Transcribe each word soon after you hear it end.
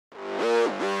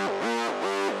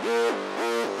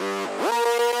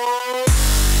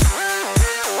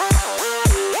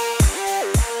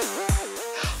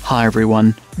Hi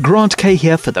everyone, Grant K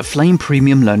here for the Flame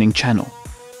Premium Learning channel.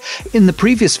 In the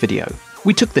previous video,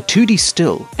 we took the 2D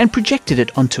still and projected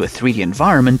it onto a 3D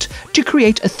environment to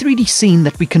create a 3D scene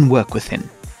that we can work within.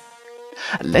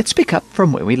 Let's pick up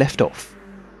from where we left off.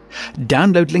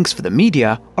 Download links for the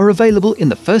media are available in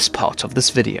the first part of this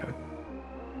video.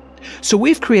 So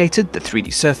we've created the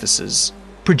 3D surfaces,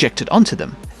 projected onto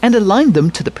them, and aligned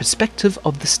them to the perspective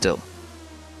of the still.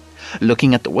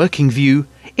 Looking at the working view,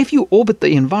 if you orbit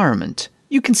the environment,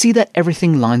 you can see that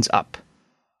everything lines up.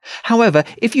 However,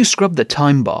 if you scrub the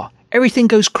time bar, everything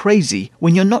goes crazy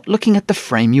when you're not looking at the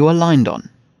frame you aligned on.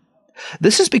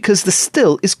 This is because the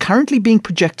still is currently being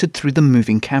projected through the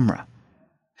moving camera.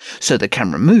 So the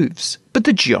camera moves, but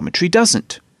the geometry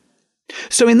doesn't.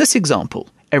 So in this example,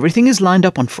 everything is lined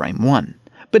up on frame 1,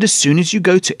 but as soon as you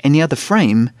go to any other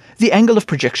frame, the angle of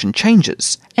projection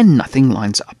changes and nothing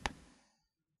lines up.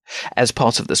 As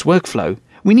part of this workflow,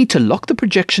 we need to lock the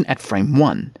projection at frame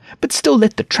 1, but still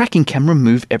let the tracking camera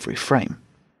move every frame.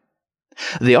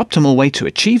 The optimal way to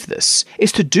achieve this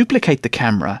is to duplicate the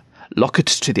camera, lock it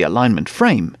to the alignment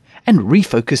frame, and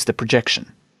refocus the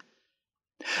projection.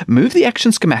 Move the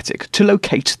action schematic to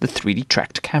locate the 3D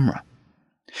tracked camera.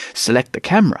 Select the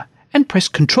camera and press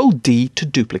Ctrl D to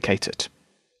duplicate it.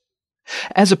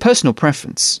 As a personal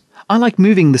preference, I like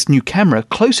moving this new camera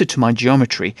closer to my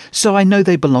geometry so I know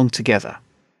they belong together.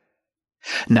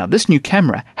 Now this new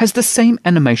camera has the same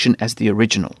animation as the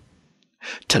original.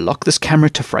 To lock this camera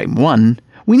to frame 1,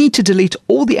 we need to delete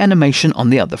all the animation on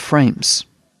the other frames.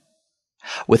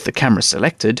 With the camera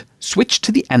selected, switch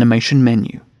to the animation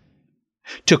menu.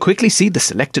 To quickly see the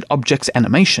selected object's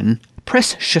animation,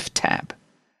 press Shift-Tab.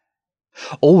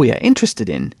 All we are interested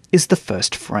in is the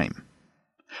first frame.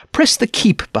 Press the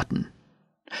Keep button.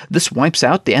 This wipes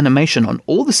out the animation on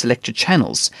all the selected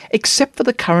channels except for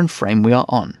the current frame we are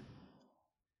on.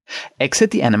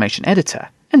 Exit the animation editor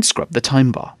and scrub the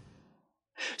time bar.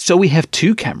 So we have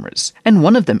two cameras and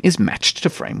one of them is matched to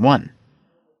frame 1.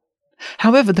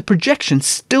 However, the projection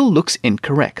still looks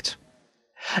incorrect.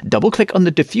 Double-click on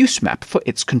the diffuse map for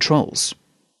its controls.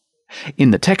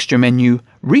 In the texture menu,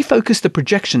 refocus the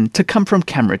projection to come from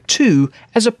camera 2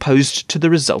 as opposed to the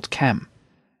result cam.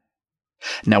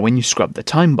 Now when you scrub the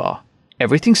time bar,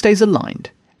 everything stays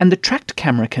aligned and the tracked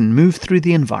camera can move through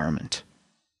the environment.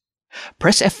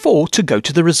 Press F4 to go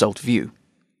to the result view.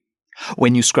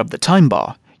 When you scrub the time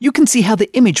bar, you can see how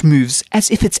the image moves as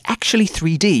if it's actually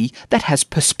 3D that has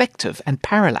perspective and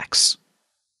parallax.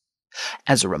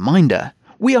 As a reminder,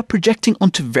 we are projecting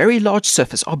onto very large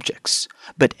surface objects,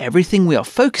 but everything we are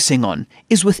focusing on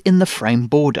is within the frame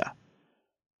border.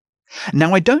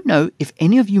 Now I don't know if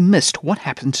any of you missed what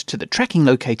happened to the tracking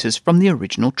locators from the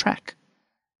original track.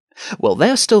 Well, they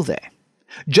are still there.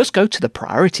 Just go to the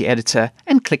priority editor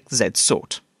and click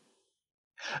Z-Sort.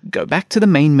 Go back to the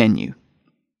main menu.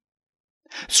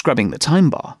 Scrubbing the time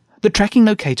bar, the tracking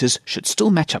locators should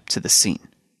still match up to the scene.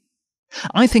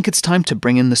 I think it's time to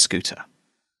bring in the scooter.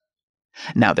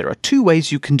 Now there are two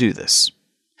ways you can do this.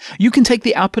 You can take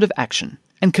the output of action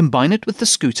and combine it with the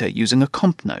scooter using a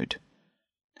comp node.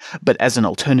 But as an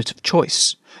alternative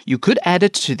choice, you could add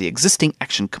it to the existing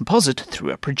action composite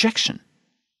through a projection.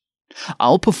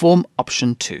 I'll perform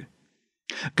option 2.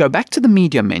 Go back to the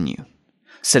media menu,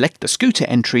 select the scooter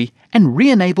entry and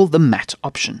re-enable the matte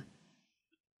option.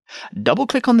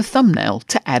 Double-click on the thumbnail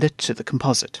to add it to the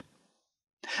composite.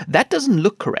 That doesn't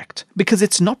look correct because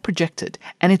it's not projected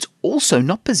and it's also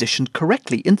not positioned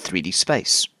correctly in 3D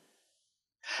space.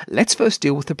 Let's first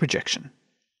deal with the projection.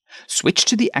 Switch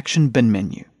to the Action Bin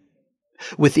menu.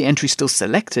 With the entry still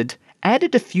selected, add a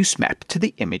diffuse map to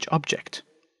the image object.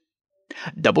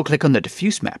 Double-click on the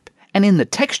diffuse map, and in the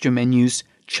texture menus,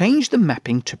 change the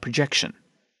mapping to projection.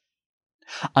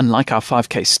 Unlike our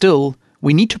 5K still,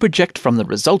 we need to project from the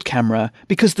result camera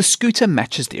because the scooter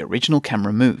matches the original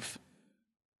camera move.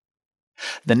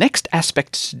 The next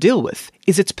aspect to deal with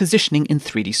is its positioning in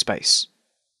 3D space.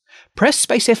 Press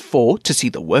Space F4 to see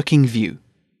the working view.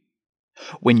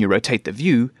 When you rotate the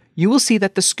view, you will see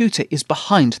that the scooter is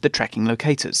behind the tracking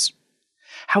locators.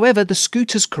 However, the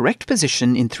scooter's correct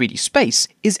position in 3D space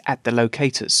is at the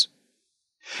locators.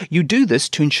 You do this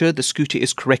to ensure the scooter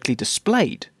is correctly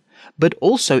displayed, but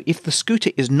also if the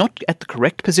scooter is not at the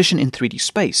correct position in 3D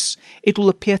space, it will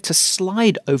appear to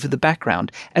slide over the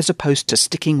background as opposed to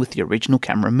sticking with the original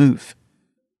camera move.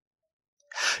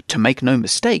 To make no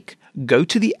mistake, go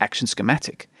to the action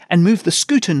schematic and move the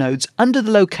scooter nodes under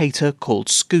the locator called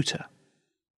scooter.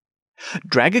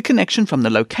 Drag a connection from the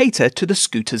locator to the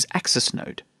scooter's axis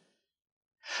node.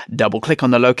 Double-click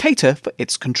on the locator for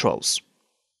its controls.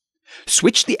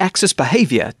 Switch the axis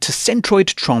behavior to centroid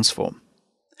transform.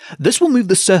 This will move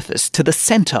the surface to the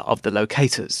center of the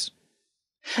locators.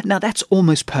 Now that's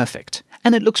almost perfect,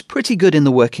 and it looks pretty good in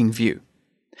the working view.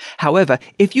 However,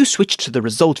 if you switch to the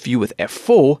result view with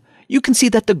F4, you can see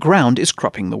that the ground is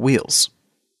cropping the wheels.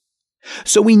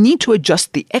 So we need to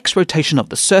adjust the X rotation of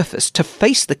the surface to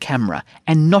face the camera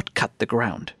and not cut the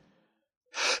ground.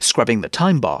 Scrubbing the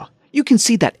time bar, you can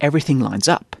see that everything lines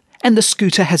up, and the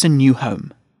scooter has a new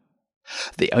home.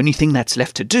 The only thing that's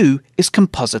left to do is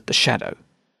composite the shadow.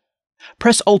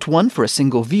 Press Alt-1 for a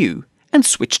single view, and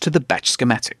switch to the batch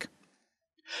schematic.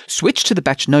 Switch to the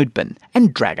batch node bin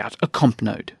and drag out a comp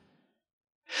node.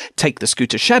 Take the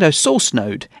scooter shadow source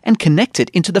node and connect it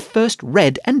into the first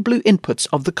red and blue inputs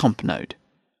of the comp node.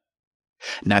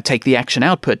 Now take the action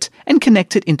output and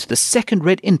connect it into the second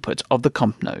red input of the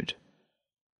comp node.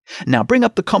 Now bring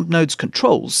up the comp node's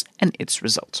controls and its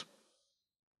result.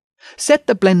 Set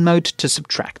the blend mode to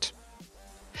subtract.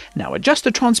 Now adjust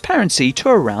the transparency to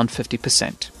around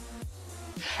 50%.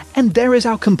 And there is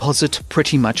our composite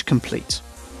pretty much complete.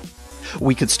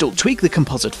 We could still tweak the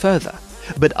composite further,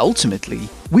 but ultimately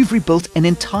we've rebuilt an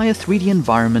entire 3D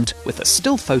environment with a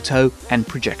still photo and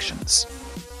projections.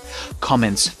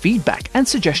 Comments, feedback and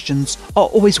suggestions are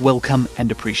always welcome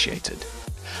and appreciated.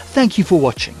 Thank you for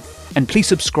watching, and please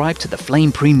subscribe to the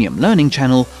Flame Premium Learning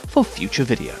channel for future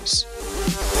videos.